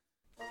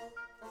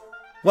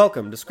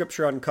Welcome to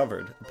Scripture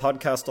Uncovered, a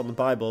podcast on the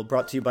Bible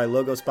brought to you by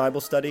Logos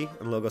Bible Study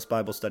and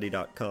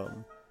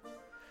logosbiblestudy.com.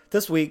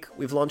 This week,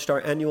 we've launched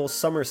our annual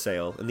summer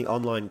sale in the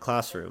online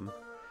classroom.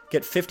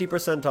 Get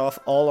 50% off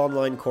all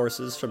online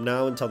courses from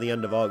now until the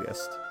end of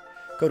August.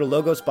 Go to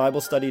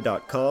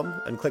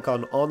logosbiblestudy.com and click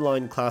on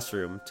Online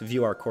Classroom to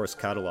view our course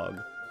catalog.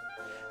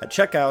 At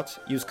checkout,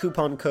 use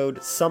coupon code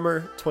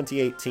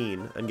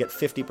SUMMER2018 and get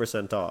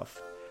 50%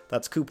 off.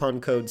 That's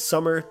coupon code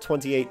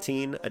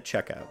SUMMER2018 at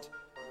checkout.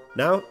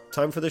 Now,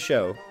 time for the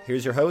show.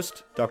 Here's your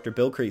host, Dr.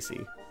 Bill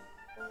Creasy.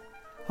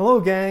 Hello,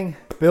 gang.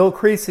 Bill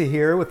Creasy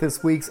here with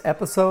this week's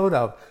episode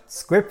of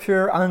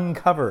Scripture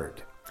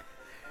Uncovered.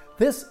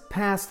 This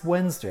past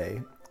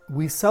Wednesday,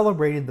 we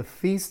celebrated the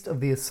Feast of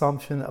the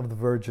Assumption of the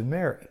Virgin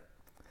Mary,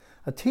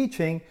 a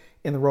teaching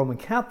in the Roman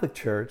Catholic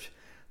Church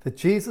that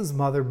Jesus'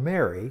 mother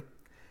Mary,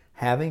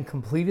 having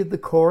completed the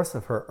course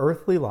of her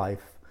earthly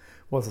life,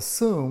 was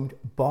assumed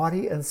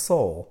body and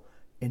soul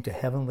into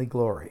heavenly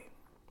glory.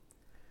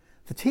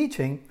 The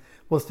teaching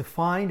was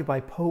defined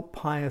by Pope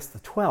Pius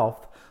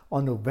XII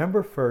on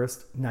November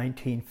 1st,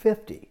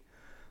 1950,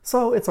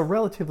 so it's a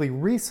relatively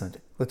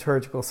recent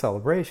liturgical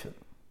celebration.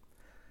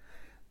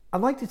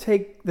 I'd like to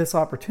take this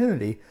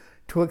opportunity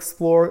to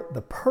explore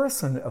the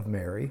person of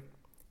Mary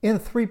in a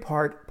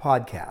three-part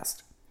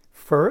podcast.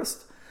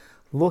 First,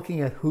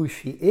 looking at who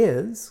she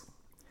is.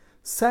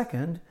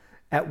 Second,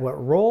 at what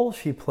role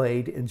she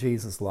played in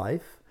Jesus'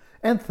 life.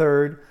 And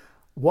third,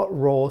 what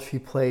role she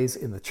plays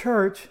in the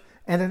church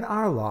and in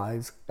our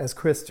lives as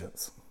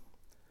Christians.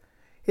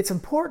 It's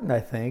important, I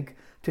think,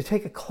 to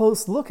take a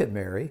close look at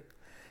Mary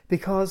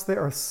because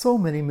there are so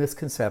many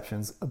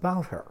misconceptions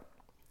about her.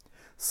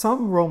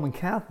 Some Roman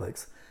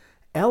Catholics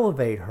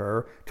elevate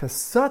her to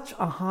such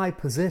a high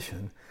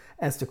position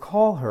as to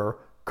call her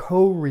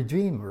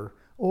co-redeemer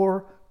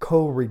or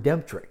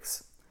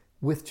co-redemptrix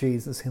with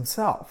Jesus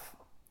himself.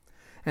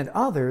 And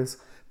others,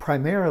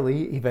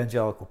 primarily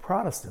evangelical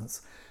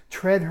Protestants,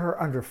 tread her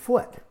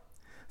underfoot,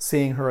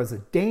 seeing her as a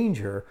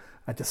danger,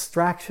 a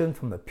distraction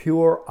from the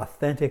pure,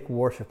 authentic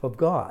worship of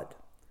God.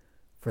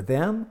 For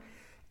them,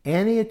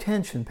 any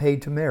attention paid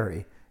to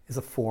Mary is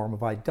a form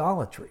of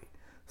idolatry,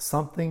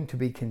 something to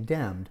be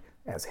condemned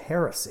as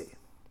heresy.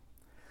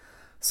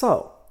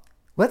 So,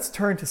 let's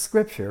turn to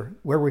Scripture,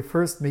 where we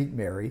first meet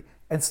Mary,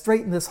 and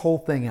straighten this whole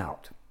thing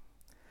out.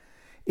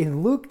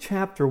 In Luke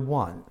chapter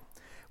 1,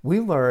 we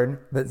learn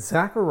that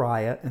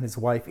Zachariah and his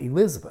wife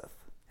Elizabeth,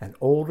 an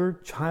older,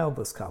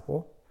 childless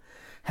couple,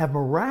 have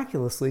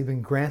miraculously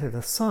been granted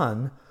a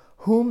son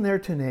whom they're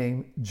to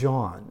name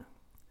John.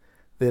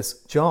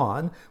 This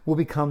John will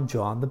become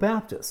John the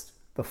Baptist,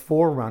 the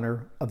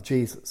forerunner of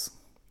Jesus.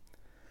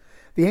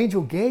 The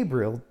angel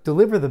Gabriel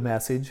delivered the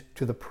message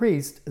to the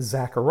priest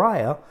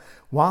Zachariah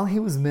while he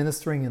was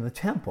ministering in the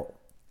temple,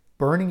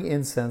 burning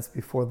incense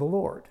before the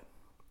Lord.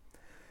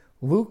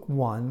 Luke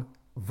 1,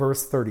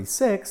 verse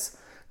 36,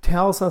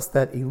 tells us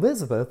that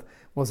Elizabeth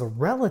was a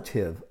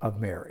relative of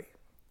Mary.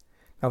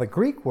 Now, the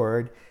Greek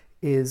word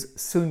is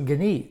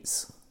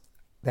sungenes,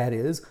 that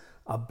is,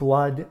 a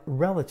blood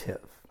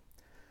relative.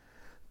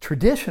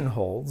 Tradition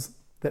holds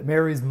that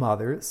Mary's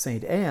mother,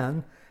 St.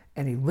 Anne,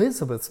 and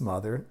Elizabeth's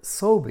mother,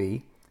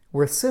 Sophie,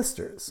 were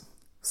sisters,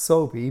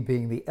 Sophie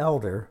being the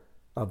elder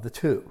of the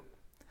two.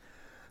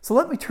 So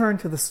let me turn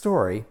to the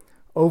story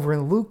over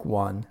in Luke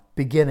 1,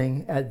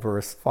 beginning at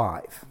verse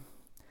 5.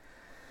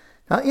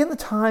 Now, in the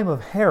time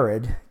of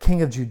Herod,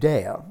 king of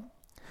Judea,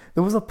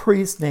 there was a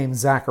priest named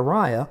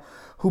Zachariah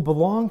who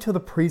belonged to the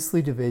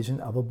priestly division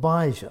of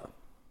Abijah.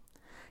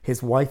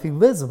 His wife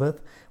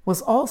Elizabeth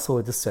was also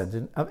a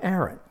descendant of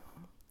Aaron.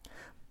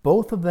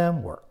 Both of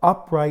them were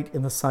upright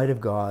in the sight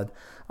of God,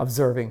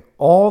 observing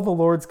all the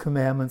Lord's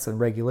commandments and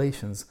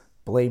regulations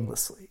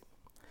blamelessly.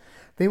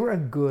 They were a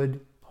good,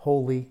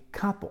 holy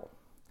couple.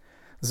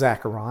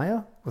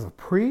 Zachariah was a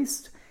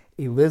priest,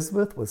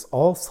 Elizabeth was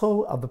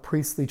also of the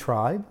priestly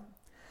tribe,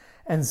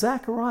 and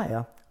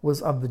Zachariah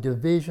was of the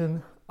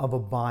division of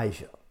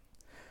Abijah.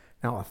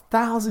 Now,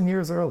 1,000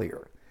 years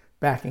earlier,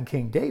 back in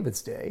King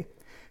David's day,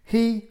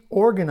 he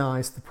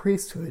organized the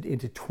priesthood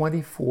into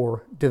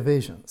 24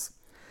 divisions.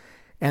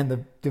 And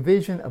the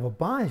division of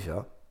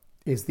Abijah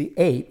is the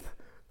 8th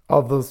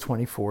of those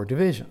 24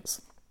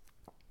 divisions.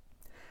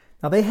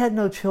 Now, they had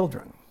no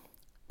children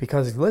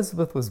because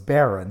Elizabeth was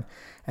barren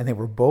and they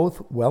were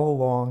both well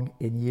along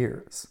in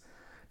years.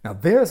 Now,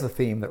 there's a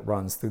theme that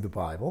runs through the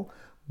Bible,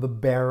 the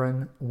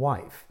barren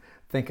wife.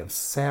 Think of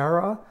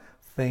Sarah,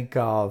 think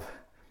of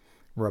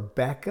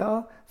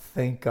Rebecca,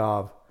 think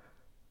of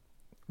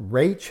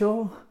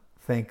Rachel,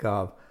 think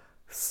of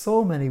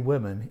so many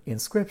women in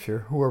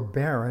Scripture who are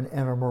barren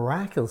and are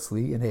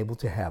miraculously enabled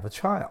to have a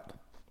child.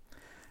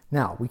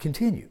 Now, we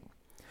continue.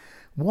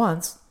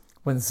 Once,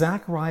 when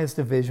Zachariah's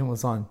division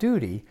was on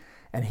duty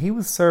and he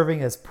was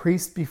serving as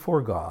priest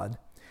before God,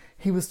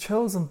 he was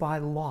chosen by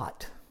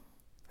lot,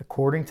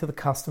 according to the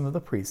custom of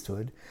the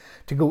priesthood,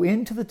 to go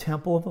into the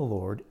temple of the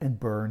Lord and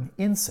burn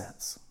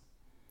incense.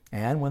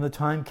 And when the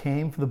time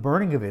came for the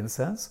burning of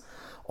incense,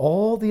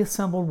 all the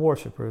assembled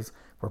worshipers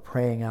were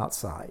praying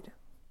outside.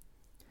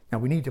 Now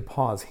we need to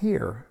pause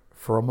here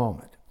for a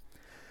moment.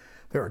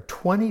 There are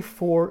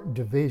 24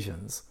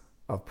 divisions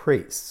of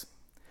priests.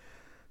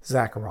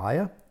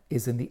 Zechariah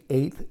is in the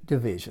 8th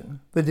division,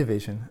 the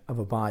division of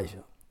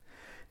Abijah.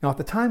 Now at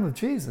the time of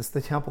Jesus,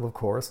 the temple, of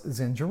course, is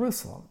in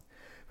Jerusalem.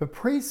 But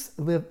priests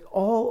lived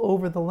all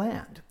over the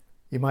land.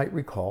 You might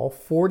recall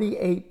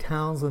 48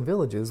 towns and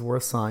villages were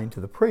assigned to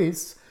the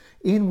priests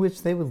in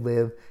which they would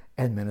live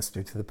and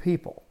minister to the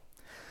people.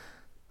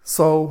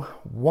 So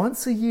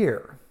once a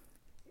year,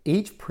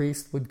 each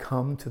priest would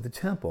come to the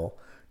temple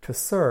to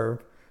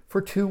serve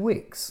for 2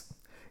 weeks.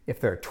 If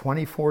there are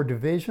 24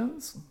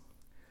 divisions,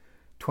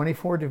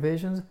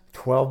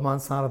 12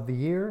 months out of the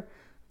year,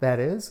 that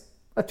is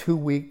a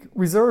 2-week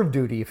reserve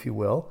duty, if you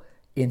will,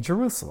 in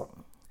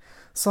Jerusalem.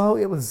 So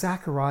it was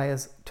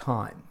Zechariah's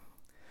time.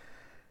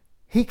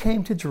 He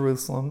came to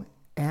Jerusalem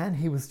and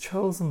he was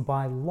chosen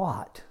by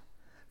lot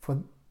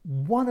for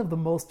one of the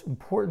most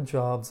important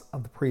jobs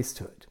of the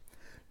priesthood,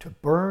 to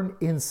burn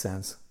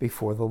incense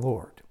before the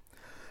Lord.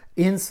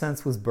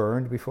 Incense was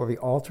burned before the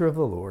altar of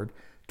the Lord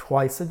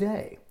twice a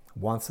day,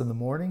 once in the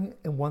morning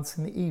and once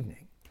in the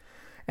evening.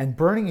 And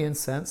burning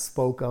incense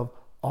spoke of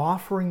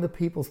offering the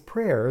people's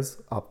prayers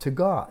up to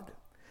God.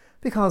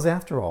 Because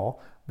after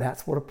all,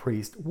 that's what a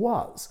priest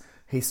was.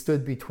 He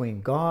stood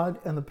between God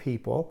and the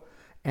people,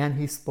 and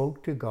he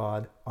spoke to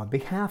God on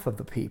behalf of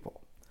the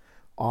people,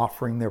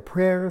 offering their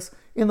prayers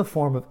in the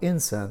form of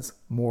incense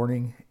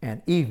morning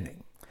and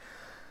evening.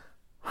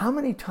 How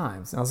many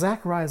times, now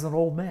Zechariah is an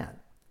old man,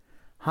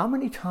 how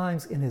many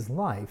times in his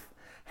life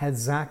had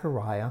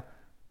Zechariah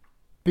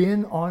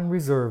been on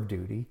reserve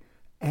duty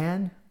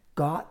and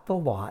got the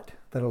lot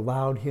that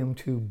allowed him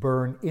to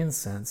burn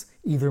incense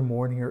either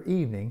morning or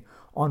evening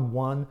on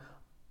one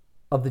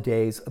of the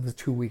days of the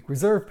 2-week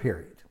reserve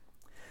period?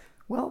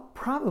 Well,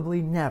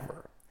 probably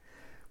never.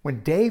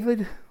 When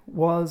David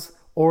was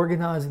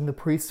organizing the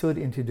priesthood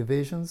into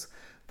divisions,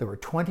 there were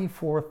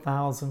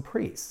 24,000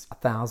 priests,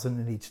 1,000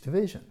 in each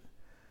division.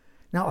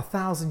 Now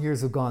 1,000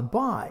 years have gone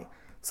by,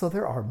 so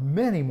there are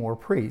many more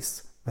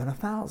priests than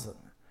 1,000.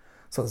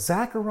 So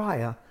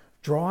Zechariah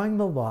drawing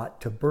the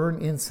lot to burn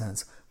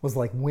incense was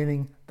like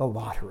winning the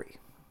lottery.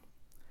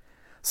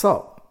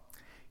 So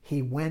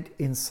he went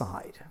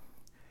inside.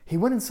 He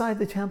went inside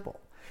the temple.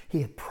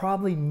 He had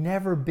probably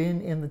never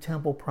been in the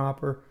temple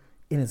proper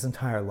in his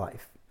entire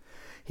life.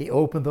 He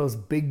opened those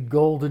big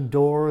golden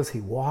doors.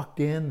 He walked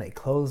in. They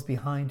closed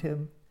behind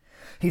him.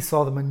 He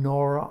saw the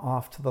menorah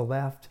off to the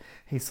left.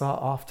 He saw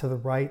off to the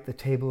right the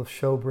table of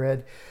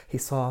showbread. He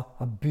saw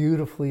a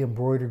beautifully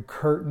embroidered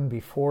curtain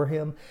before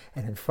him,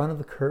 and in front of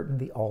the curtain,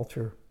 the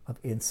altar of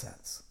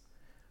incense.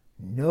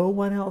 No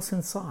one else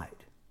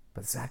inside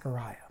but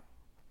Zechariah.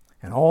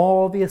 And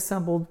all the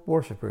assembled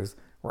worshipers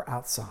were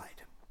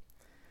outside.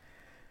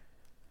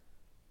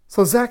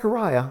 So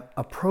Zechariah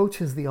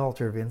approaches the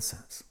altar of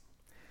incense.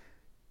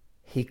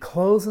 He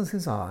closes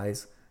his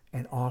eyes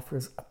and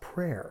offers a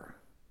prayer.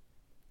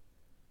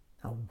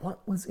 Now,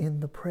 what was in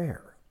the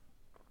prayer?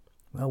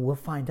 Well, we'll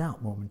find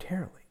out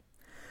momentarily.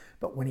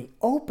 But when he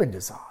opened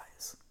his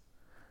eyes,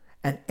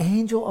 an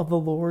angel of the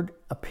Lord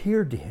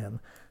appeared to him,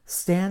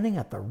 standing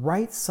at the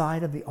right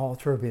side of the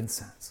altar of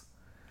incense.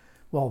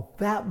 Well,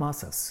 that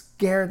must have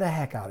scared the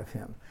heck out of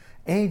him.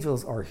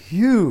 Angels are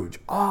huge,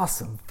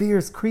 awesome,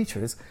 fierce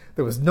creatures.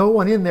 There was no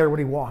one in there when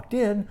he walked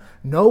in,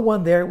 no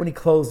one there when he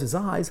closed his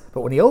eyes,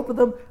 but when he opened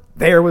them,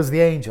 there was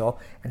the angel,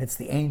 and it's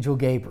the angel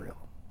Gabriel.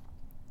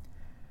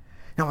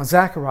 Now, when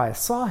Zechariah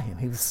saw him,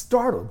 he was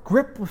startled,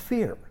 gripped with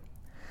fear.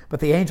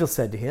 But the angel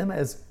said to him,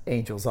 as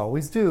angels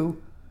always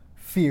do,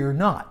 "Fear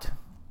not.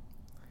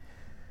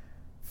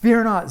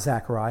 Fear not,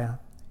 Zechariah.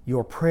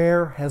 Your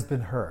prayer has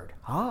been heard."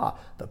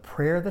 The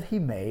prayer that he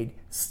made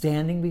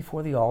standing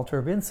before the altar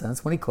of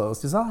incense when he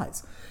closed his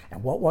eyes.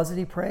 And what was it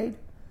he prayed?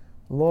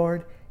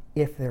 "Lord,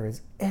 if there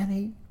is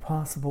any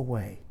possible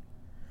way,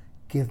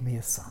 give me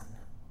a son."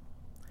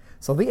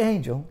 So the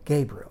angel,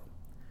 Gabriel,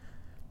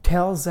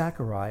 tells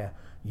Zechariah,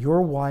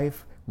 "Your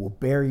wife will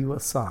bear you a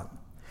son,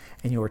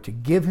 and you are to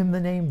give him the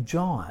name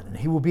John, and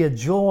he will be a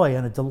joy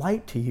and a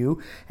delight to you,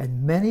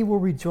 and many will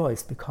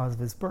rejoice because of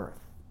his birth.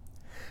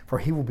 For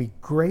he will be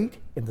great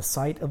in the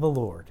sight of the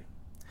Lord.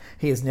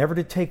 He is never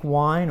to take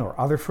wine or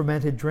other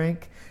fermented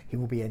drink. He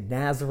will be a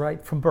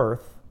Nazirite from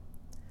birth.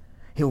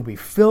 He will be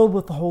filled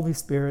with the Holy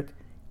Spirit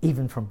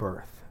even from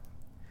birth.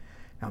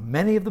 Now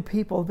many of the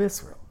people of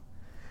Israel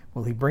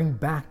will he bring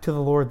back to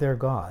the Lord their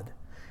God,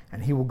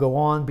 and he will go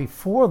on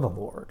before the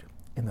Lord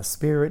in the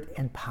spirit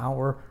and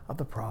power of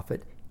the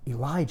prophet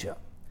Elijah,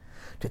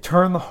 to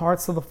turn the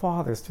hearts of the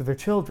fathers to their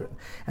children,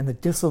 and the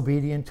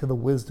disobedient to the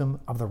wisdom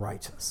of the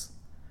righteous,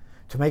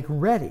 to make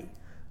ready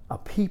a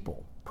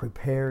people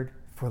prepared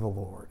for the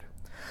Lord."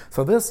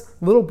 So this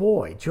little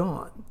boy,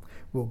 John,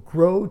 will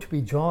grow to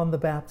be John the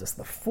Baptist,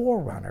 the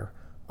forerunner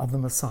of the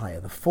Messiah,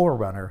 the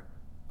forerunner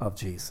of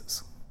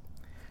Jesus.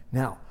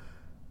 Now,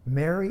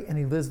 Mary and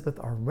Elizabeth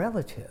are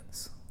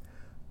relatives.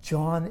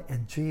 John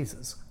and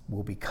Jesus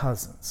will be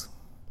cousins.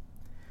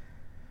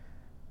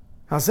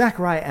 Now,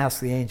 Zechariah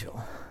asked the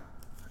angel,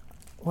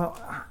 "Well,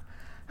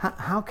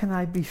 How can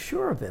I be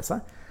sure of this?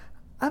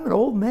 I'm an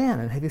old man,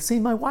 and have you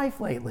seen my wife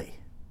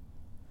lately?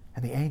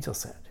 And the angel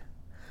said,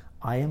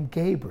 I am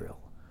Gabriel.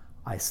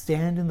 I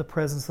stand in the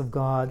presence of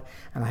God,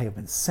 and I have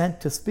been sent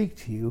to speak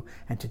to you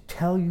and to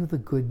tell you the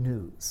good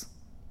news.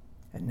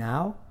 And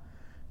now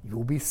you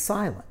will be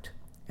silent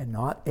and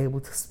not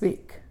able to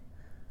speak.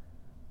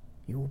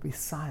 You will be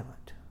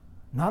silent.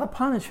 Not a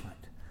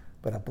punishment,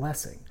 but a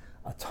blessing,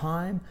 a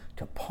time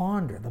to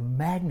ponder the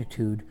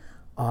magnitude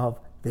of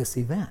this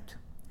event.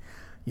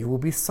 You will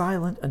be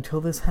silent until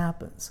this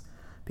happens,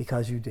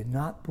 because you did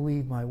not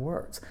believe my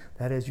words.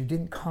 That is, you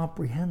didn't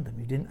comprehend them,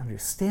 you didn't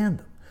understand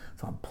them.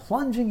 So I'm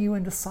plunging you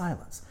into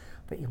silence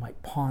that you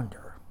might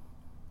ponder.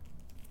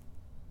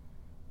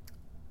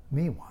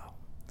 Meanwhile,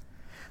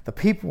 the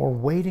people were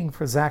waiting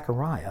for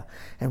Zechariah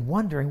and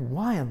wondering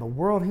why in the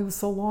world he was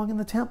so long in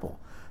the temple.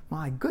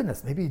 My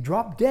goodness, maybe he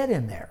dropped dead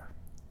in there.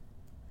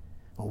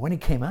 Well, when he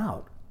came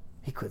out,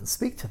 he couldn't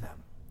speak to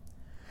them.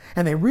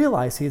 And they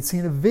realized he had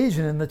seen a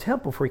vision in the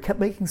temple, for he kept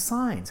making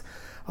signs.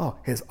 Oh,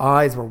 his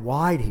eyes were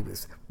wide, he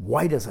was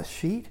white as a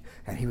sheet,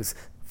 and he was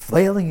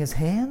flailing his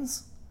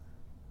hands.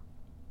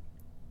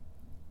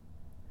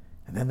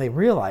 And then they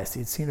realized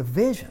he'd seen a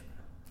vision.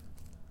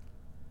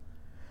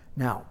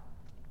 Now,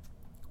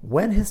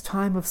 when his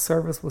time of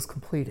service was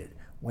completed,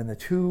 when the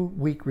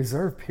 2-week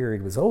reserve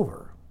period was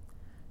over,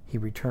 he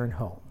returned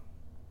home.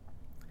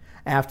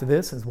 After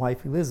this, his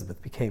wife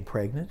Elizabeth became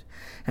pregnant,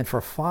 and for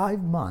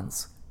 5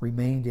 months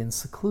remained in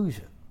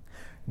seclusion.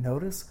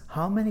 Notice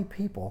how many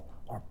people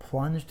are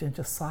plunged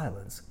into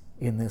silence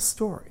in this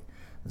story.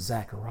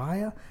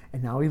 Zechariah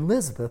and now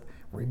Elizabeth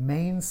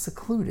remained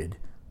secluded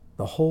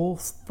the whole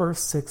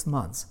first 6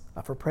 months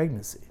of her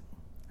pregnancy,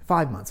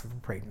 5 months of her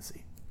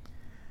pregnancy.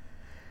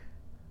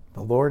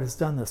 The Lord has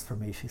done this for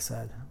me, she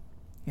said.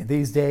 In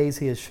these days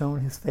he has shown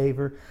his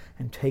favor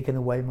and taken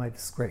away my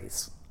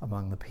disgrace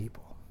among the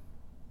people.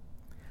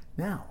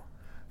 Now,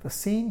 the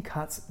scene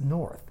cuts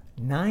north,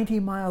 90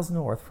 miles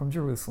north from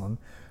Jerusalem,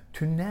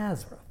 to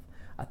Nazareth,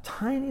 a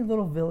tiny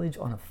little village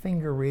on a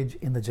finger ridge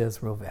in the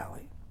Jezreel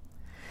Valley.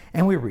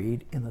 And we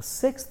read, in the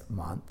 6th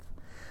month,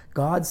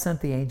 God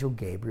sent the angel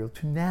Gabriel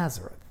to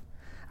Nazareth,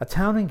 a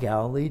town in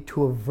Galilee,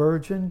 to a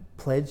virgin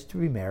pledged to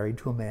be married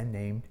to a man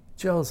named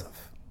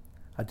Joseph,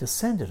 a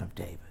descendant of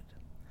David.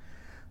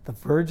 The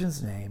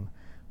virgin's name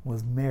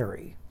was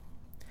Mary.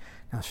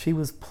 Now, she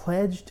was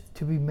pledged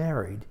to be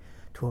married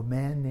to a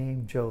man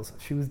named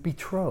Joseph. She was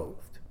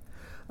betrothed.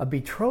 A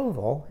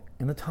betrothal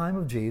in the time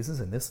of Jesus,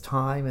 in this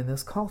time, in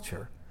this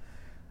culture,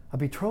 a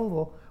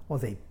betrothal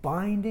was a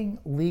binding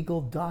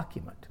legal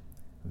document.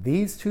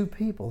 These two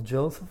people,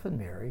 Joseph and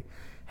Mary,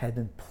 had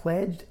been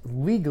pledged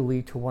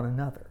legally to one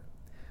another.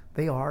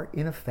 They are,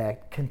 in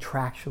effect,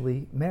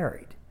 contractually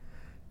married.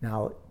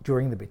 Now,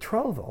 during the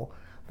betrothal,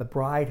 the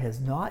bride has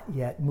not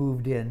yet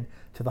moved in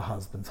to the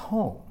husband's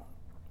home,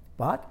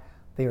 but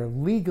they are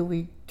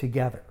legally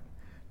together.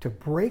 To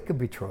break a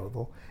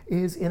betrothal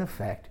is, in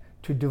effect,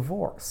 to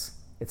divorce.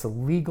 It's a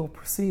legal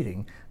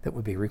proceeding that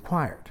would be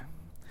required.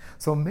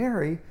 So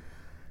Mary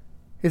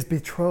is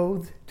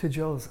betrothed to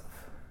Joseph.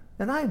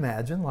 And I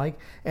imagine, like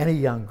any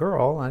young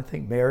girl, I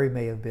think Mary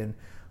may have been,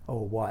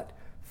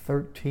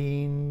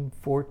 13,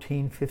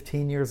 14,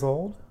 15 years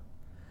old.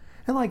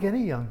 And like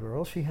any young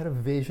girl, she had a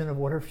vision of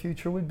what her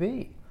future would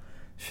be.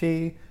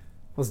 She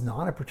was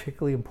not a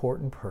particularly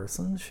important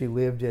person. She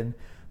lived in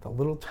the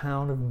little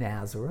town of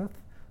Nazareth,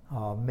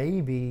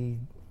 maybe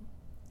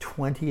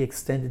 20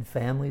 extended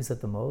families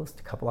at the most,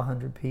 a couple of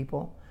hundred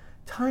people.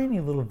 Tiny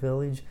little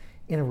village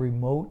in a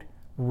remote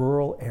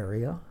rural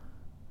area.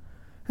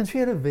 And she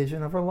had a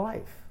vision of her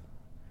life,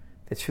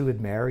 that she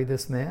would marry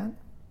this man.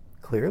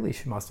 Clearly,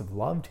 she must have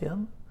loved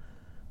him.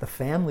 The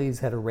families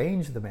had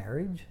arranged the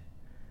marriage.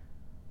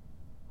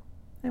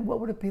 And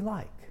what would it be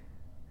like?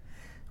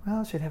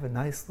 Well, she'd have a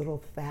nice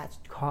little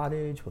thatched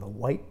cottage with a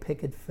white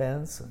picket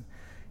fence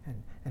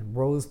and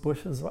rose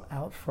bushes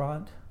out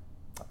front,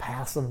 a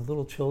path of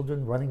little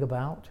children running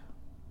about.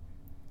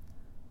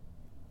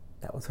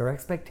 That was her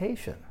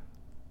expectation.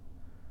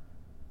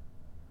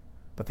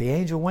 But the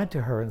angel went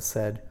to her and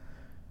said,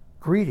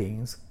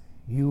 "Greetings,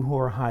 you who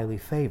are highly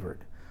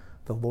favored.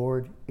 The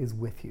Lord is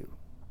with you."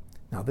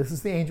 Now, this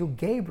is the angel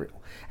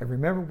Gabriel. And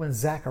remember, when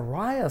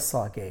Zechariah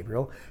saw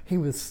Gabriel, he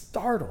was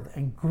startled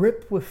and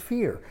gripped with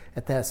fear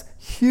at this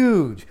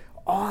huge,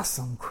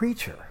 awesome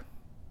creature.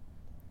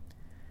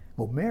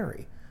 Well,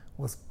 Mary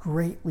was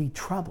greatly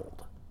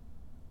troubled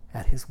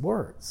at his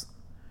words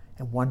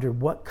and wondered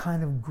what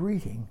kind of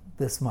greeting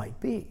this might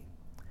be.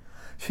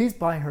 She's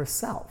by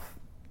herself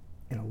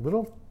in a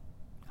little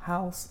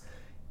house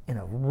in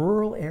a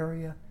rural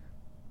area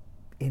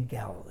in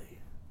Galilee.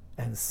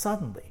 And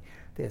suddenly,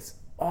 this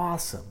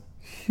awesome,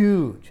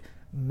 huge,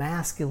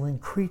 masculine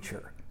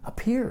creature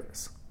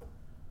appears.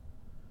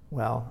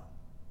 Well,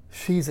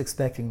 she's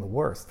expecting the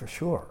worst for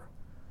sure.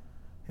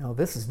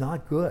 This is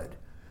not good.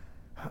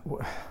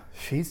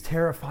 She's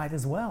terrified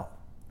as well.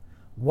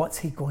 What's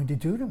he going to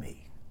do to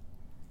me?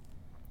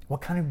 What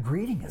kind of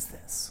greeting is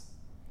this?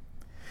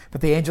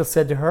 But the angel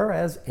said to her,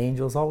 as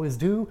angels always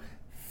do,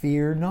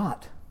 "Fear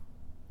not."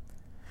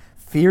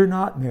 Fear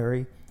not,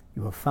 Mary,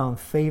 you have found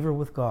favor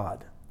with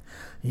God.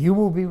 You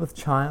will be with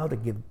child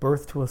and give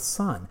birth to a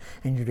son,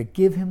 and you're to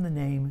give him the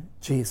name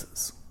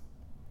Jesus.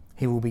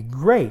 He will be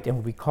great and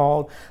will be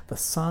called the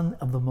Son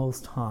of the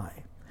Most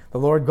High. The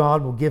Lord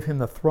God will give him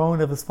the throne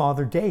of his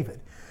father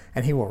David,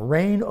 and he will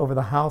reign over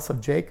the house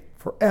of Jacob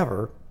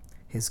forever.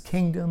 His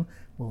kingdom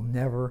will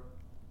never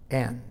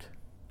end.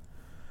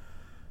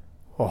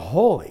 Well,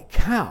 holy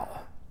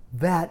cow,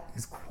 that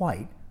is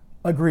quite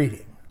a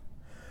greeting.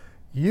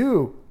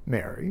 You,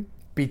 Mary,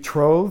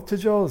 betrothed to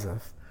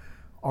Joseph,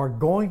 are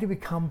going to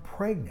become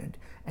pregnant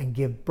and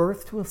give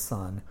birth to a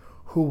son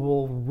who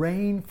will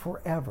reign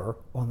forever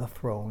on the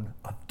throne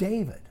of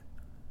David.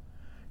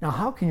 Now,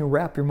 how can you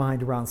wrap your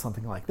mind around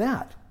something like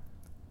that?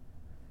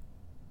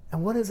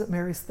 And what is it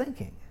Mary's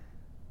thinking?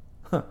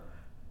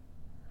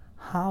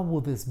 How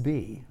will this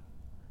be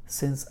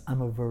since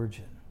I'm a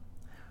virgin?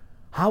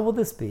 How will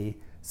this be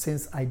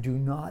since I do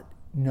not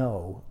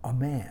know a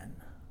man?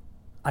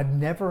 I've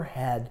never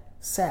had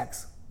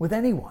sex with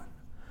anyone.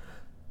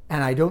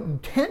 And I don't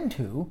intend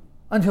to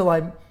until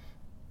I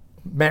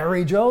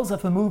marry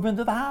Joseph and move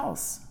into the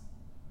house.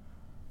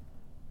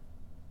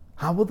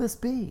 How will this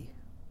be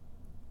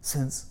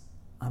since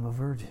I'm a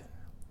virgin?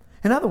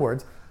 In other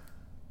words,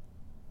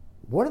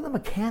 what are the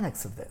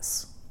mechanics of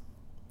this?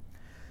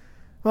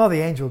 Well,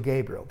 the angel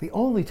Gabriel, the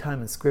only time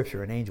in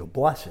Scripture an angel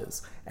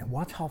blushes, and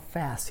watch how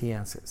fast he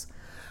answers.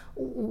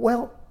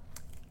 Well,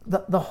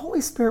 the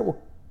Holy Spirit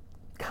will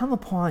come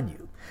upon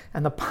you,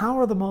 and the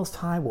power of the Most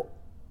High will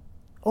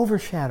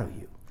overshadow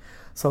you.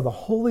 So the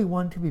Holy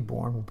One to be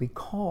born will be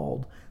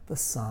called the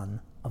Son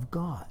of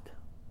God.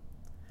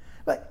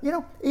 But,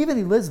 even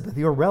Elizabeth,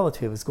 your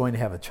relative, is going to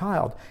have a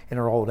child in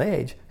her old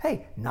age.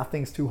 Hey,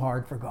 nothing's too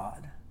hard for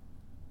God.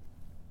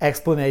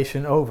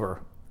 Explanation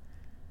over.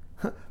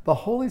 The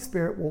Holy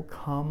Spirit will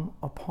come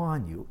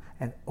upon you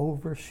and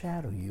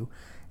overshadow you,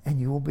 and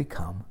you will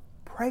become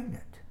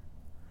pregnant.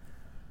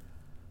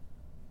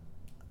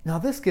 Now,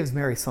 this gives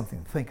Mary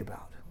something to think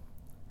about,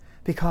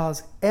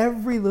 because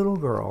every little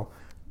girl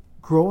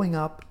growing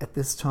up at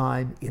this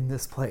time in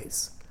this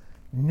place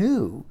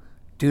knew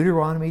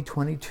Deuteronomy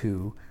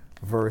 22,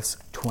 verse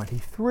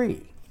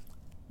 23,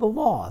 the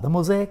law, the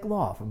Mosaic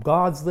law, from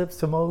God's lips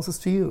to Moses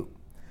to you.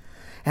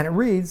 And it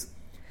reads,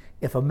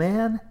 if a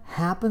man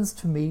happens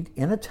to meet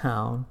in a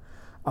town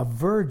a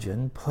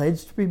virgin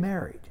pledged to be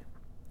married,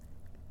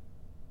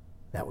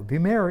 that would be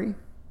Mary,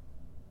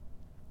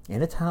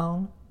 in a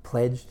town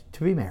pledged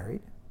to be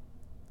married,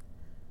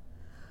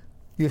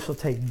 you shall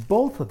take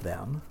both of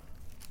them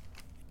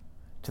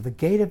to the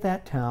gate of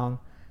that town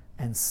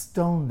and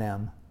stone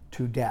them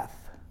to death.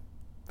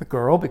 The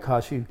girl,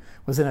 because she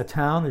was in a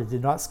town and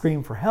did not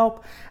scream for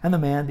help, and the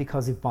man,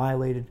 because he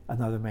violated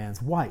another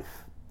man's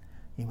wife.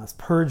 You must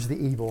purge the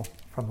evil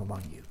from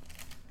among you.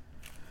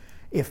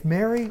 If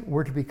Mary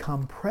were to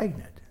become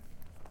pregnant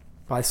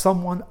by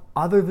someone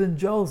other than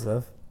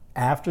Joseph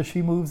after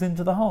she moves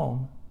into the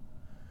home,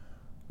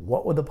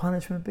 what would the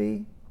punishment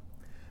be?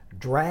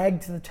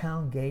 Dragged to the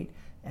town gate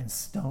and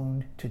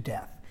stoned to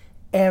death.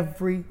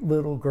 Every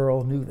little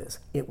girl knew this.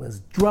 It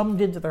was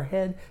drummed into their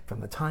head from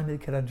the time they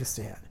could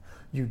understand.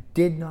 You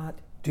did not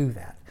do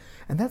that.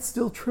 And that's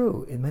still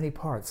true in many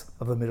parts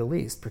of the Middle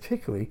East,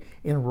 particularly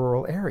in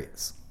rural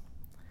areas.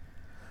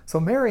 So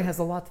Mary has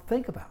a lot to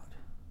think about.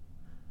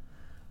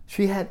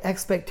 She had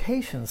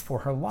expectations for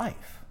her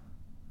life.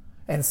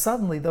 And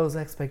suddenly those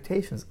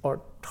expectations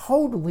are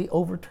totally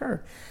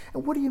overturned.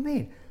 And what do you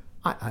mean?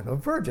 I'm a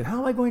virgin. How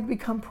am I going to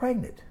become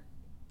pregnant?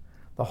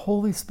 The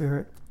Holy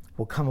Spirit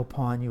will come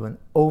upon you and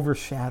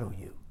overshadow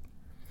you.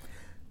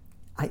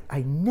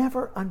 I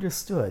never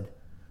understood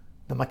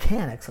the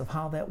mechanics of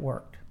how that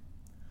worked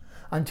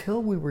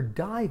until we were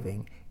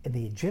diving in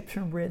the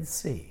Egyptian Red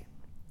Sea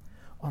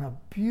on a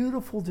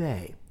beautiful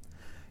day.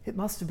 It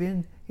must have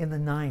been in the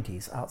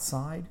 90s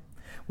outside.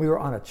 We were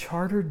on a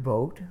chartered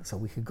boat, so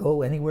we could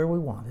go anywhere we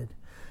wanted,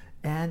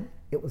 and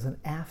it was an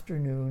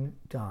afternoon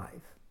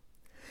dive.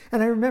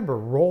 And I remember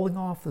rolling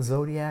off the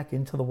Zodiac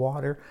into the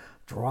water,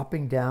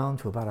 dropping down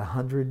to about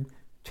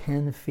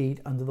 110 feet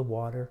under the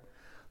water.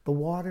 The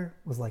water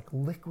was like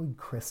liquid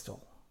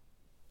crystal,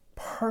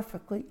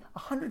 perfectly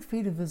 100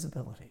 feet of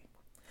visibility.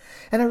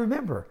 And I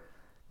remember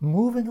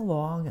moving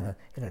along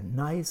in a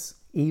nice,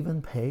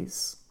 even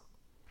pace,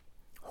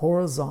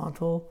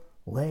 horizontal,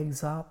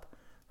 legs up,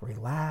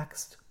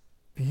 relaxed,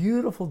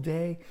 beautiful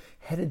day,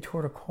 headed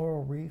toward a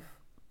coral reef.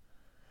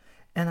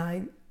 And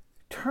I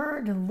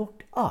turned and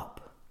looked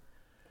up,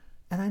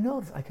 and I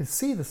noticed I could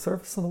see the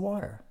surface of the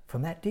water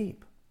from that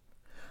deep.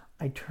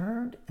 I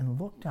turned and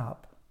looked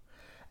up,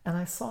 and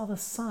I saw the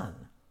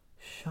sun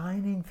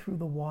shining through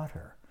the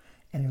water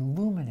and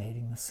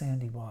illuminating the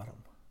sandy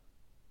bottom.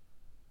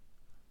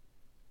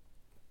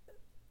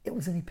 It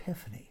was an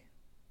epiphany.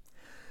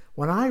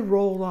 When I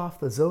rolled off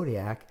the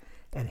Zodiac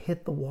and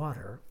hit the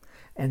water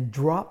and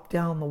dropped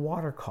down the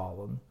water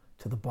column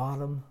to the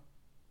bottom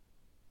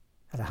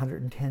at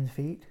 110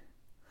 feet,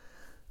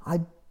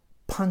 I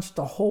punched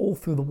a hole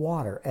through the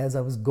water as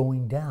I was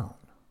going down.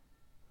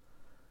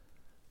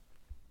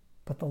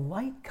 But the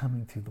light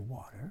coming through the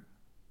water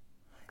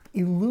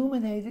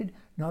illuminated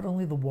not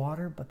only the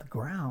water, but the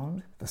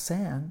ground, the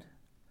sand,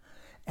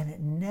 and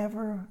it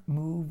never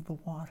moved the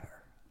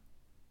water.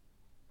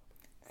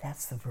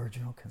 That's the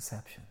virginal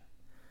conception.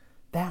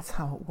 That's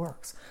how it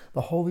works.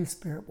 The Holy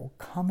Spirit will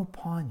come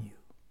upon you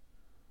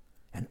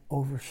and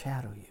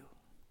overshadow you.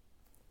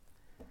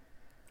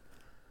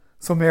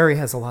 So Mary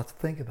has a lot to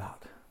think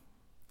about.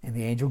 And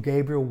the angel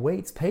Gabriel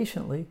waits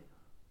patiently.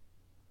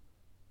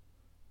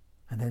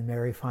 And then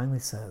Mary finally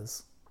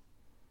says,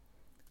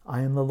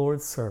 I am the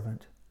Lord's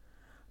servant.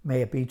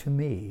 May it be to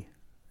me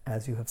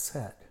as you have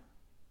said.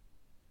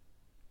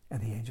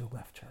 And the angel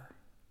left her.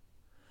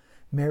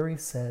 Mary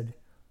said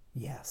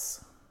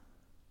yes.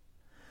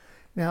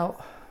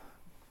 Now,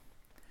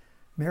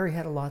 Mary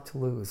had a lot to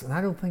lose, and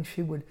I don't think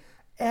she would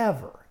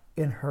ever,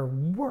 in her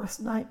worst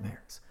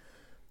nightmares,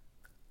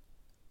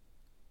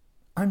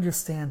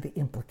 understand the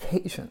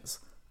implications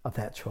of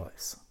that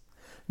choice.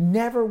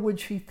 Never would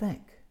she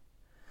think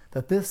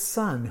that this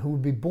son who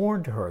would be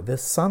born to her,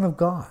 this Son of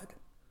God,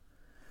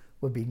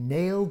 would be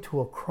nailed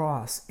to a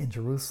cross in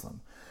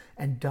Jerusalem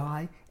and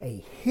die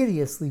a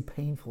hideously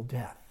painful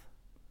death,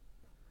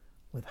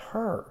 with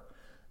her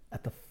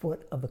at the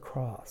foot of the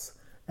cross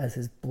as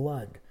his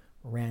blood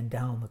ran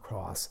down the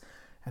cross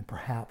and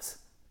perhaps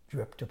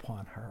dripped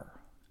upon her.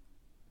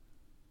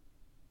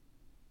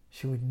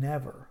 She would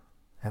never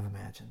have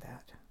imagined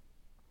that.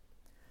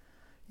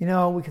 You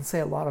know, we can say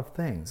a lot of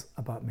things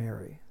about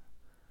Mary,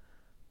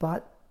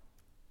 but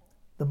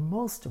the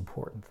most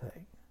important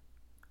thing,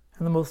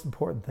 and the most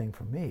important thing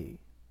for me,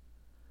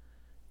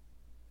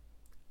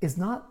 is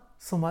not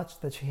so much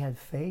that she had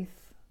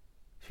faith.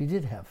 She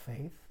did have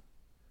faith,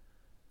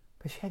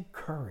 but she had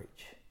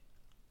courage.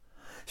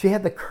 She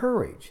had the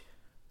courage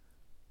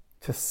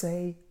to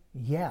say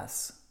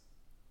yes.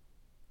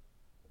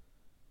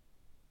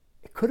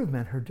 It could have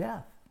meant her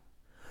death.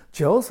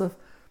 Joseph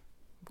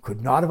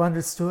could not have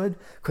understood,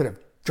 could have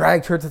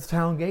dragged her to the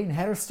town gate and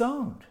had her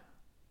stoned.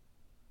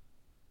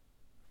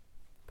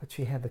 But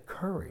she had the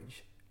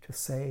courage to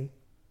say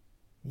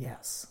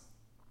yes.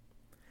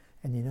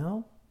 And you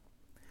know,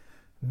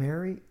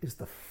 Mary is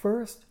the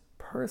first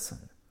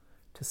person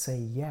to say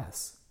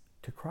yes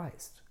to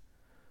Christ.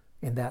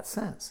 In that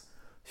sense,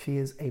 she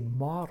is a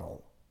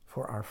model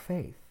for our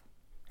faith.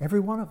 Every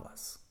one of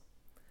us.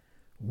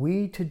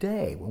 We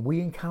today, when we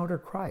encounter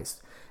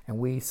Christ and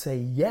we say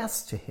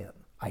yes to him,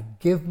 I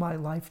give my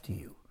life to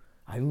you.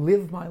 I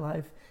live my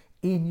life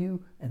in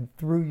you and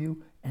through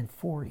you and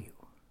for you.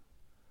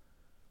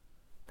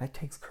 That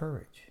takes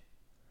courage,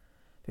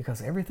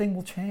 because everything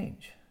will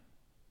change.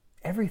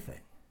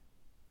 Everything.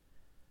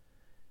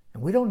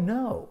 And we don't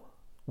know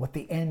what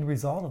the end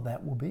result of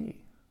that will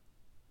be.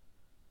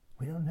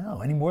 We don't know,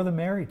 any more than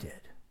Mary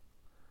did.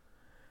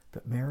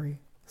 But Mary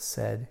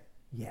said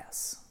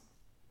yes.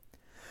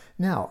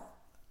 Now,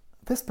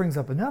 this brings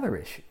up another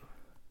issue.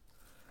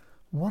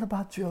 What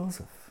about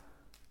Joseph?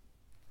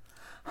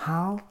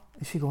 How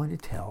is she going to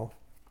tell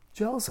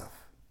Joseph?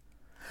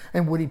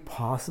 And would he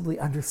possibly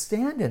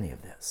understand any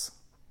of this?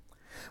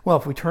 Well,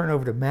 if we turn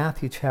over to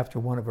Matthew chapter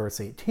 1 verse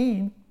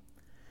 18,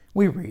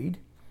 we read,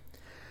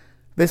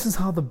 this is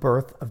how the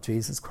birth of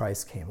Jesus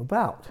Christ came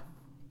about.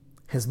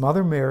 His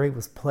mother Mary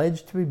was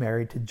pledged to be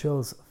married to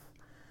Joseph.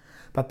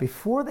 But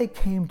before they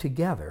came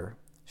together,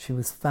 she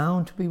was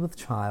found to be with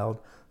child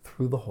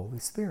through the Holy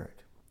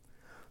Spirit.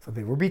 So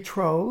they were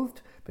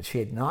betrothed, but she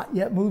had not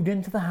yet moved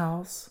into the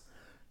house.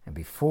 And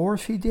before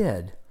she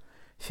did,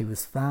 she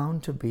was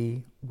found to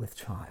be with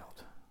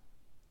child.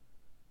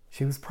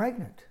 She was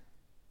pregnant.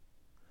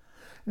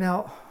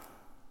 Now,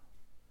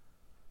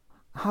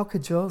 how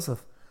could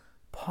Joseph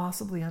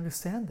possibly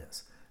understand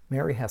this?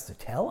 Mary has to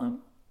tell him.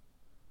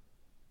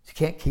 She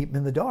can't keep him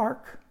in the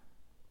dark.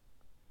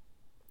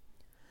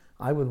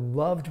 I would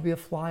love to be a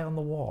fly on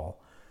the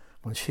wall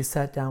when she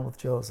sat down with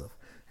Joseph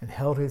and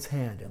held his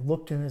hand and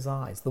looked in his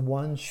eyes, the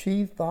one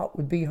she thought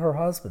would be her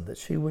husband, that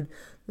she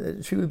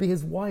would be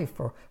his wife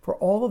for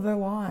all of their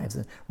lives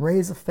and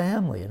raise a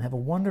family and have a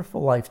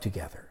wonderful life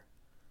together.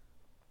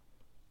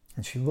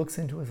 And she looks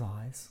into his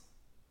eyes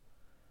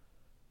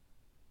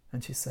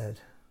and she said,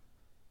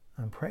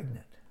 I'm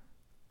pregnant.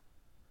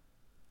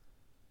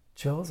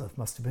 Joseph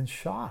must have been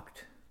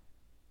shocked,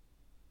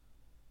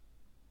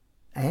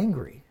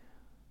 angry,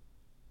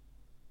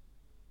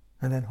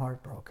 and then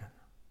heartbroken.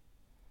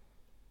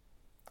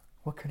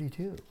 What could he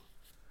do?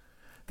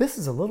 This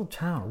is a little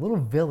town, a little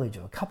village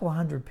of a couple of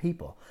hundred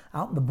people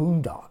out in the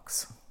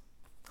boondocks.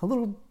 A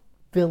little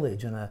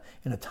village in a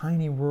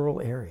tiny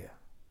rural area.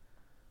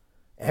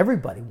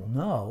 Everybody will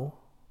know.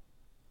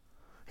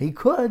 He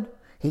could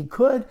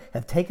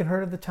have taken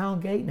her to the town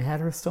gate and had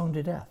her stoned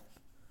to death.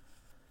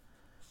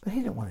 But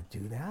he didn't want to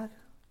do that.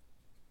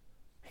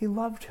 He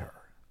loved her.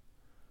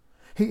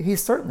 He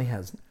certainly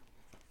has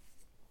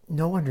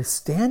no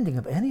understanding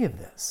of any of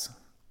this.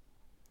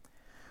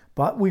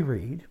 But we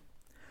read,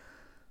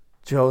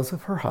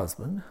 Joseph, her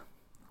husband,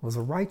 was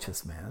a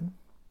righteous man,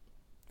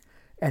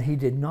 and he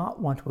did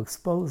not want to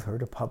expose her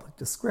to public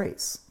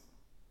disgrace.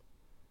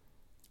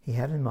 He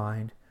had in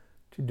mind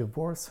to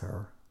divorce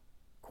her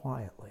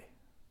quietly.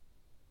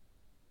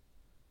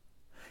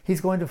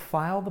 He's going to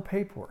file the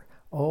paperwork.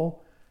 Oh,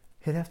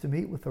 he'd have to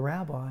meet with the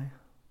rabbi.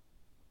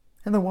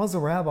 And there was a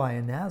rabbi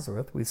in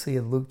Nazareth. We see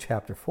in Luke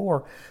chapter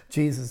 4,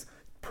 Jesus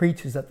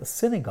preaches at the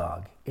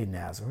synagogue in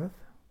Nazareth.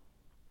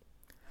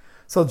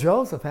 So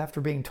Joseph, after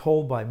being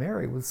told by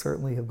Mary, would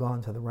certainly have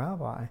gone to the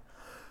rabbi,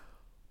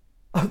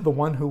 the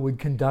one who would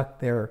conduct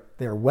their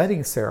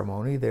wedding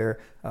ceremony, their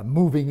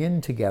moving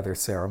in together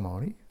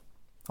ceremony.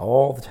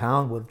 All the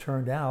town would have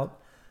turned out,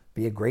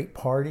 be a great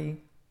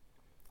party,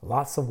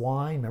 lots of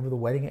wine. Remember the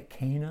wedding at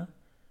Cana?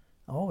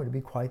 Oh, it'd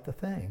be quite the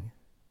thing.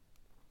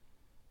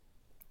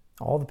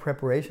 All the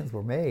preparations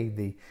were made.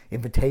 The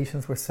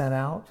invitations were sent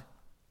out.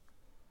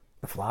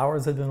 The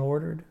flowers had been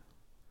ordered.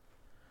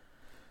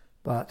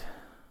 But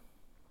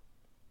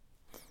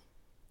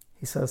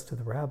he says to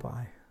the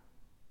rabbi,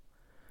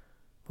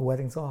 the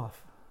wedding's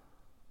off.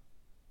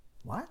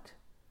 What?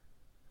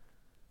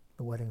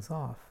 The wedding's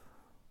off.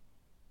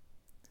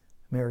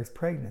 Mary's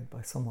pregnant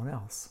by someone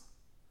else.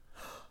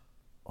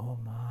 Oh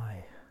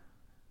my.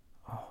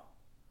 Oh.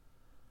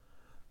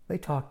 They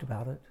talked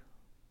about it.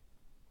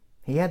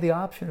 He had the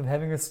option of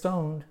having her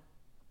stoned,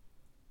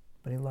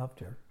 but he loved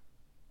her.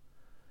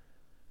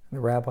 And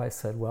the rabbi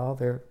said, well,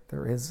 there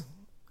is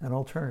an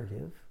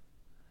alternative.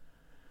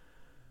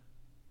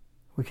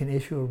 We can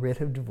issue a writ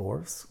of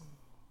divorce.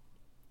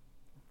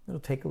 It'll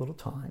take a little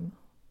time,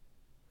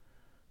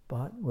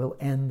 but we'll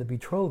end the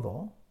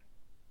betrothal.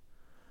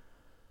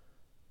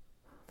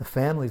 The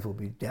families will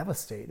be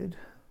devastated.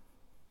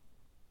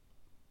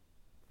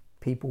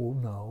 People will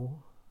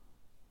know.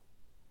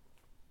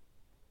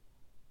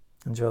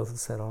 And Joseph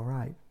said, all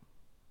right,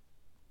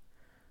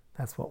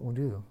 that's what we'll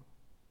do.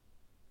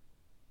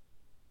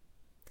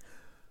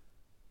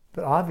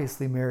 But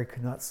obviously Mary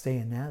could not stay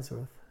in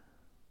Nazareth.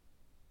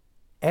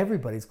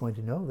 Everybody's going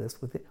to know this.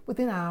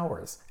 Within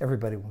hours,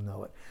 everybody will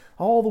know it.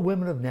 All the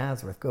women of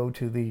Nazareth go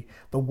to the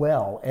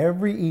well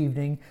every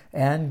evening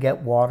and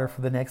get water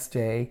for the next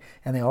day,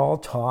 and they all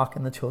talk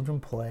and the children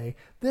play.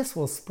 This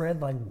will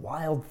spread like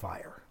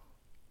wildfire.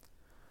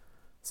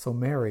 So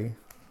Mary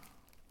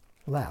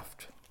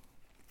left.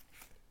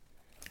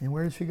 And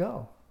where did she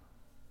go?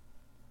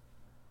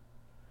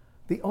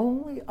 The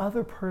only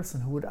other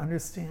person who would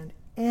understand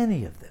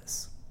any of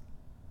this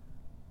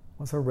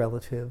was her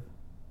relative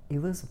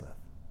Elizabeth,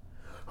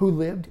 who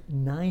lived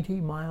 90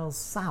 miles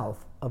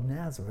south of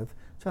Nazareth,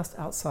 just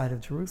outside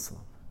of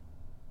Jerusalem.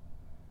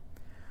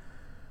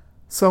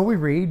 So we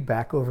read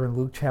back over in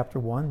Luke chapter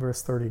 1,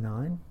 verse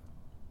 39.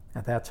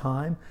 At that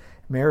time,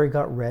 Mary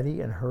got ready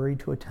and hurried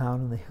to a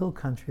town in the hill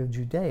country of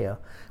Judea,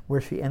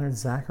 where she entered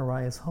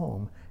Zachariah's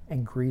home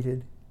and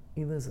greeted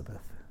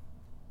Elizabeth.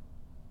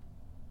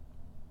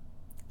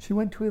 She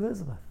went to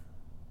Elizabeth,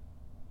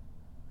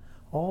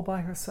 all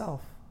by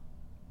herself.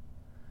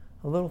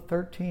 A little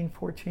 13,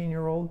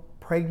 14-year-old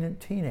pregnant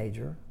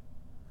teenager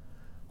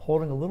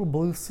holding a little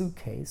blue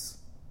suitcase,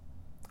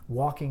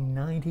 walking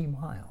 90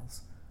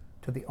 miles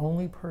to the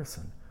only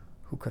person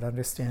who could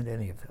understand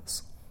any of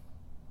this.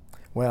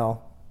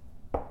 Well,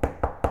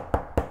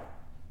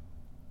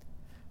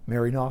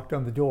 Mary knocked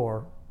on the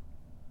door,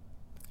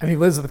 and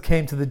Elizabeth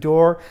came to the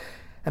door,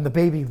 and the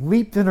baby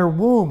leaped in her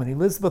womb, and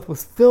Elizabeth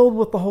was filled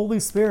with the Holy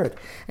Spirit,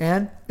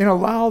 and in a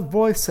loud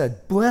voice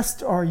said,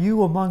 "Blessed are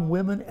you among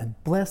women,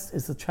 and blessed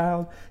is the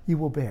child you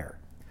will bear."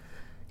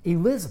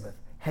 Elizabeth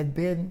had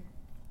been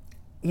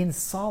in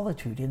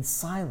solitude, in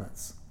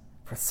silence,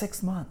 for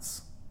 6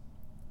 months.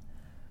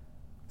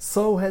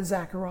 So had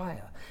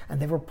Zachariah, and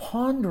they were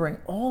pondering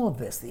all of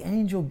this, the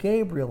angel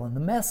Gabriel and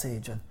the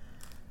message, and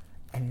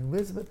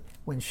Elizabeth,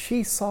 when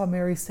she saw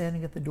Mary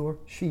standing at the door,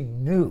 she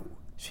knew.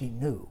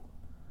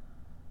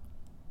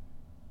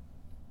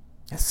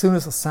 As soon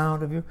as the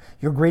sound of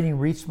your greeting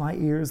reached my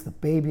ears, the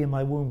baby in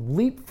my womb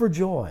leaped for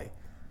joy.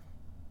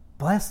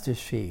 Blessed is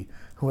she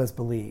who has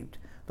believed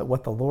that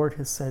what the Lord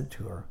has said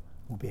to her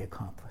will be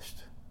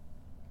accomplished.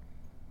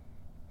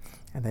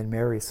 And then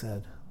Mary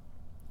said,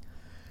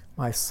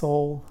 "My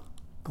soul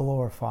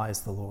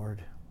glorifies the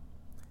Lord,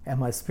 and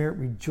my spirit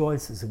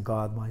rejoices in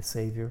God my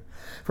Savior,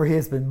 for he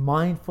has been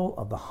mindful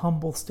of the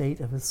humble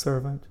state of his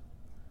servant.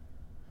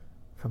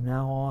 From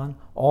now on,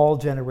 all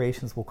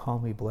generations will call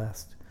me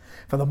blessed.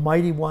 For the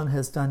Mighty One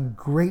has done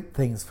great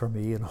things for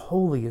me, and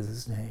holy is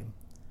his name.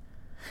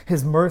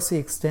 His mercy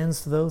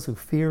extends to those who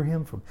fear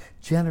him from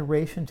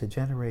generation to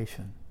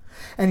generation.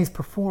 And he's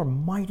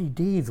performed mighty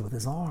deeds with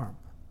his arm.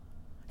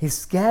 He's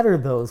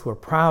scattered those who are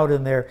proud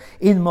in their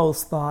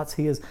inmost thoughts.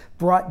 He has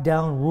brought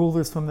down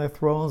rulers from their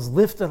thrones,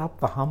 lifted up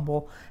the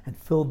humble, and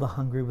filled the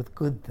hungry with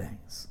good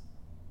things,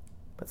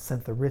 but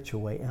sent the rich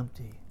away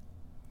empty.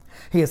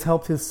 He has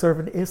helped his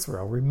servant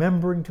Israel,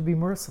 remembering to be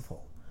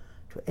merciful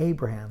to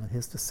Abraham and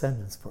his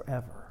descendants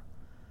forever,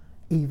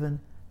 even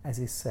as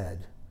he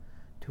said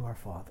to our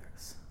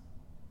fathers."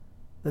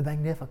 The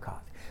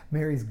Magnificat,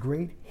 Mary's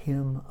great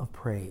hymn of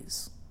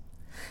praise.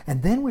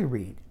 And then we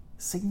read,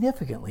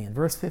 significantly in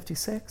verse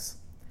 56,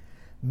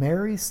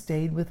 Mary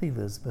stayed with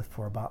Elizabeth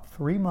for about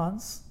 3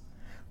 months,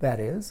 that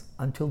is,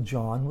 until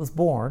John was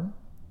born.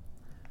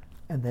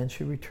 and then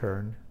she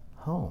returned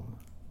home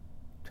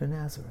to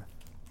Nazareth.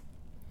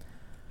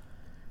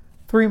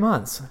 3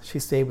 months she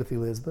stayed with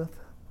Elizabeth.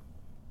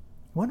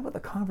 Wonder what the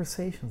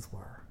conversations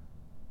were.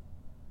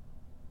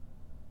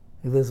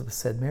 Elizabeth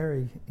said,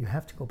 Mary, you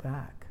have to go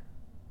back.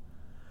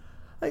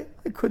 I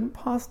couldn't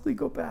possibly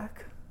go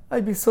back.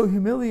 I'd be so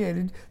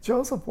humiliated.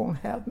 Joseph won't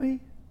have me.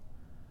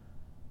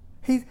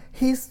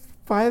 He's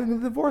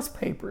filing the divorce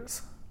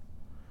papers.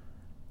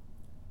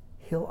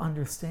 He'll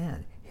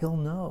understand. He'll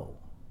know.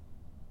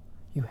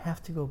 You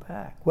have to go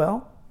back.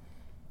 Well,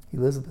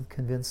 Elizabeth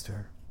convinced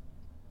her.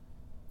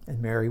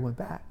 And Mary went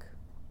back,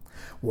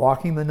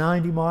 walking the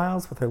 90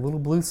 miles with her little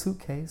blue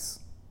suitcase.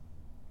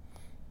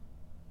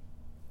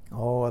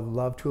 Oh, I'd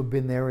love to have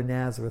been there in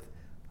Nazareth,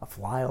 a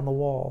fly on the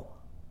wall.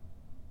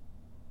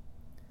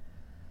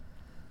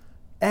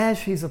 As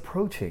she's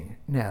approaching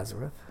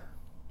Nazareth,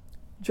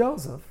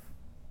 Joseph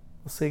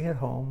was sitting at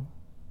home,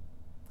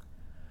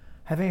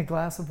 having a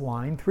glass of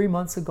wine. 3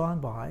 months had gone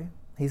by.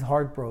 He's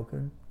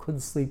heartbroken,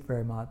 couldn't sleep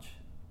very much.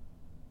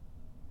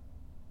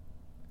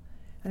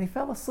 And he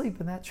fell asleep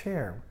in that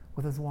chair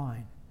with his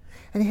wine.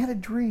 And he had a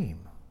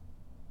dream.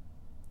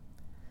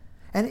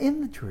 And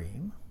in the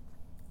dream,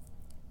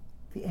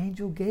 the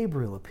angel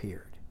Gabriel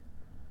appeared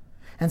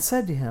and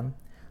said to him,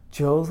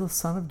 Joseph,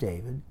 son of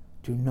David,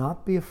 do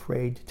not be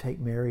afraid to take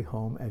Mary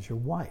home as your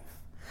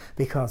wife,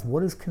 because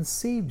what is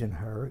conceived in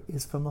her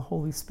is from the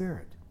Holy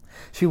Spirit.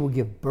 She will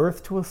give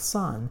birth to a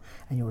son,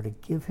 and you are to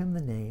give him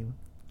the name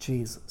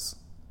Jesus,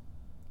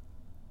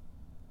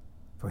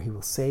 for he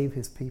will save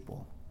his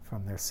people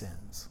from their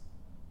sins.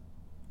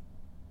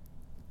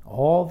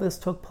 All this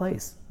took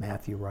place,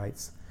 Matthew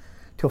writes,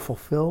 to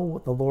fulfill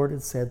what the Lord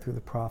had said through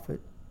the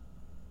prophet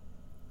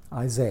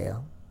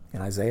Isaiah,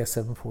 in Isaiah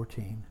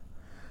 7:14.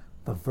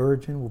 The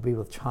virgin will be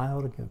with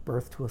child and give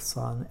birth to a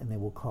son, and they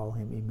will call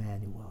him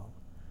Emmanuel,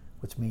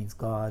 which means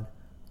God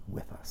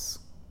with us.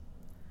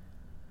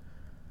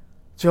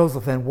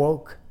 Joseph then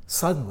woke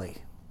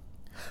suddenly.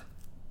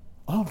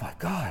 Oh my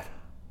God,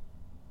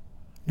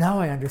 now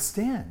I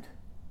understand.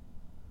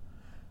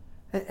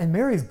 And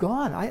Mary's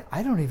gone.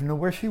 I don't even know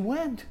where she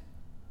went.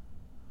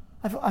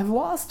 I've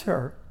lost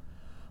her.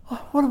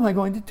 What am I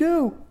going to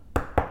do?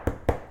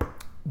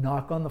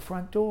 Knock on the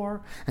front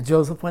door. And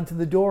Joseph went to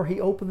the door.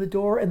 He opened the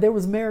door, and there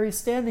was Mary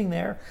standing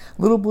there,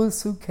 little blue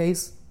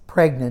suitcase,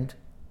 pregnant.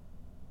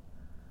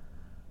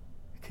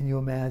 Can you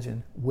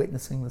imagine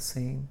witnessing the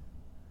scene?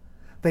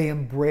 They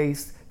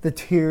embraced, the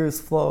tears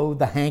flowed,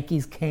 the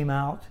hankies came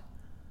out.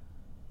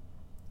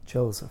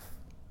 Joseph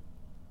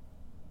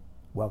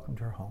welcomed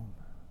her home.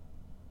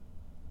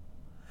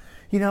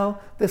 You know,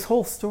 this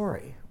whole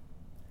story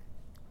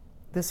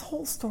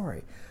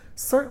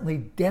certainly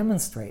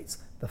demonstrates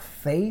the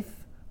faith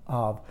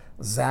of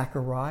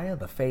Zechariah,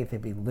 the faith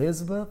of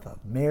Elizabeth,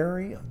 of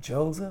Mary, of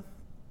Joseph.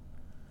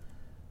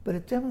 But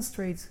it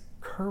demonstrates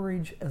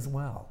courage as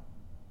well.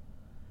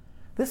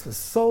 This was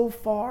so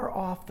far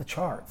off the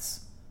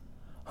charts.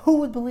 Who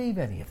would believe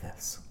any of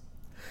this?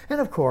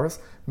 And of course,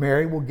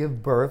 Mary will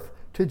give birth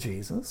to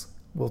Jesus.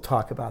 We'll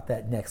talk about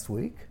that next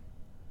week.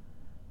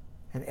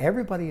 And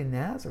everybody in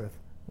Nazareth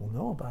will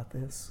know about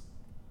this.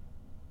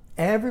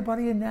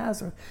 Everybody in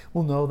Nazareth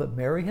will know that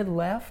Mary had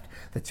left,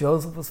 that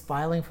Joseph was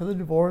filing for the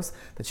divorce,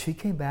 that she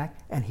came back,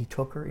 and he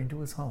took her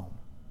into his home.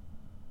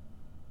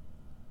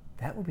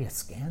 That would be a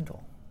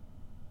scandal.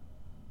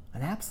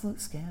 An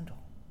absolute scandal.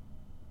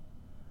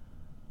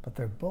 But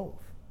they're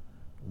both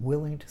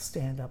willing to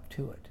stand up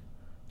to it.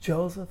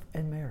 Joseph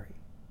and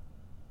Mary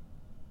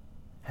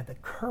had the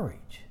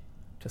courage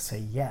to say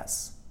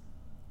yes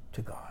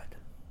to God.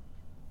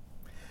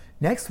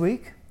 Next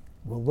week,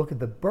 we'll look at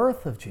the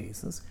birth of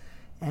Jesus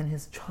and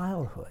his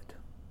childhood.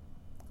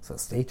 So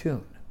stay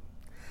tuned.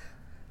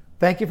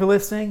 Thank you for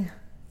listening.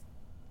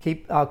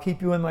 I'll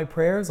keep you in my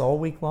prayers all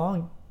week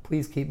long.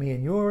 Please keep me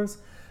in yours,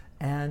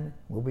 and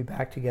we'll be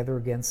back together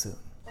again soon.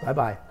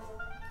 Bye-bye.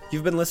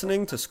 You've been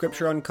listening to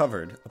Scripture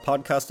Uncovered, a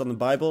podcast on the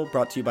Bible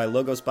brought to you by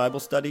Logos Bible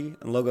Study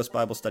and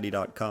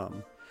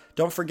logosbiblestudy.com.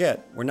 Don't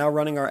forget, we're now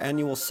running our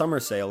annual summer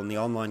sale in the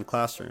online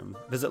classroom.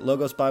 Visit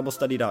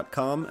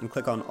logosbiblestudy.com and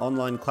click on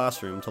Online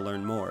Classroom to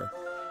learn more.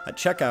 At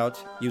checkout,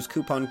 use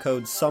coupon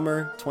code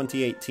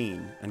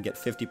SUMMER2018 and get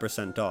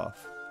 50%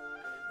 off.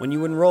 When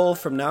you enroll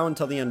from now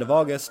until the end of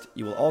August,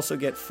 you will also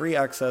get free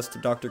access to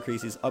Dr.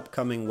 Creasy's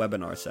upcoming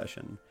webinar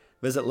session.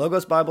 Visit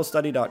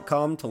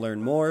logosbiblestudy.com to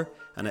learn more,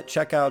 and at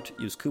checkout,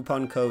 use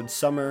coupon code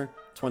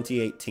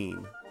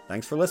SUMMER2018.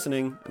 Thanks for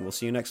listening, and we'll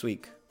see you next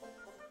week.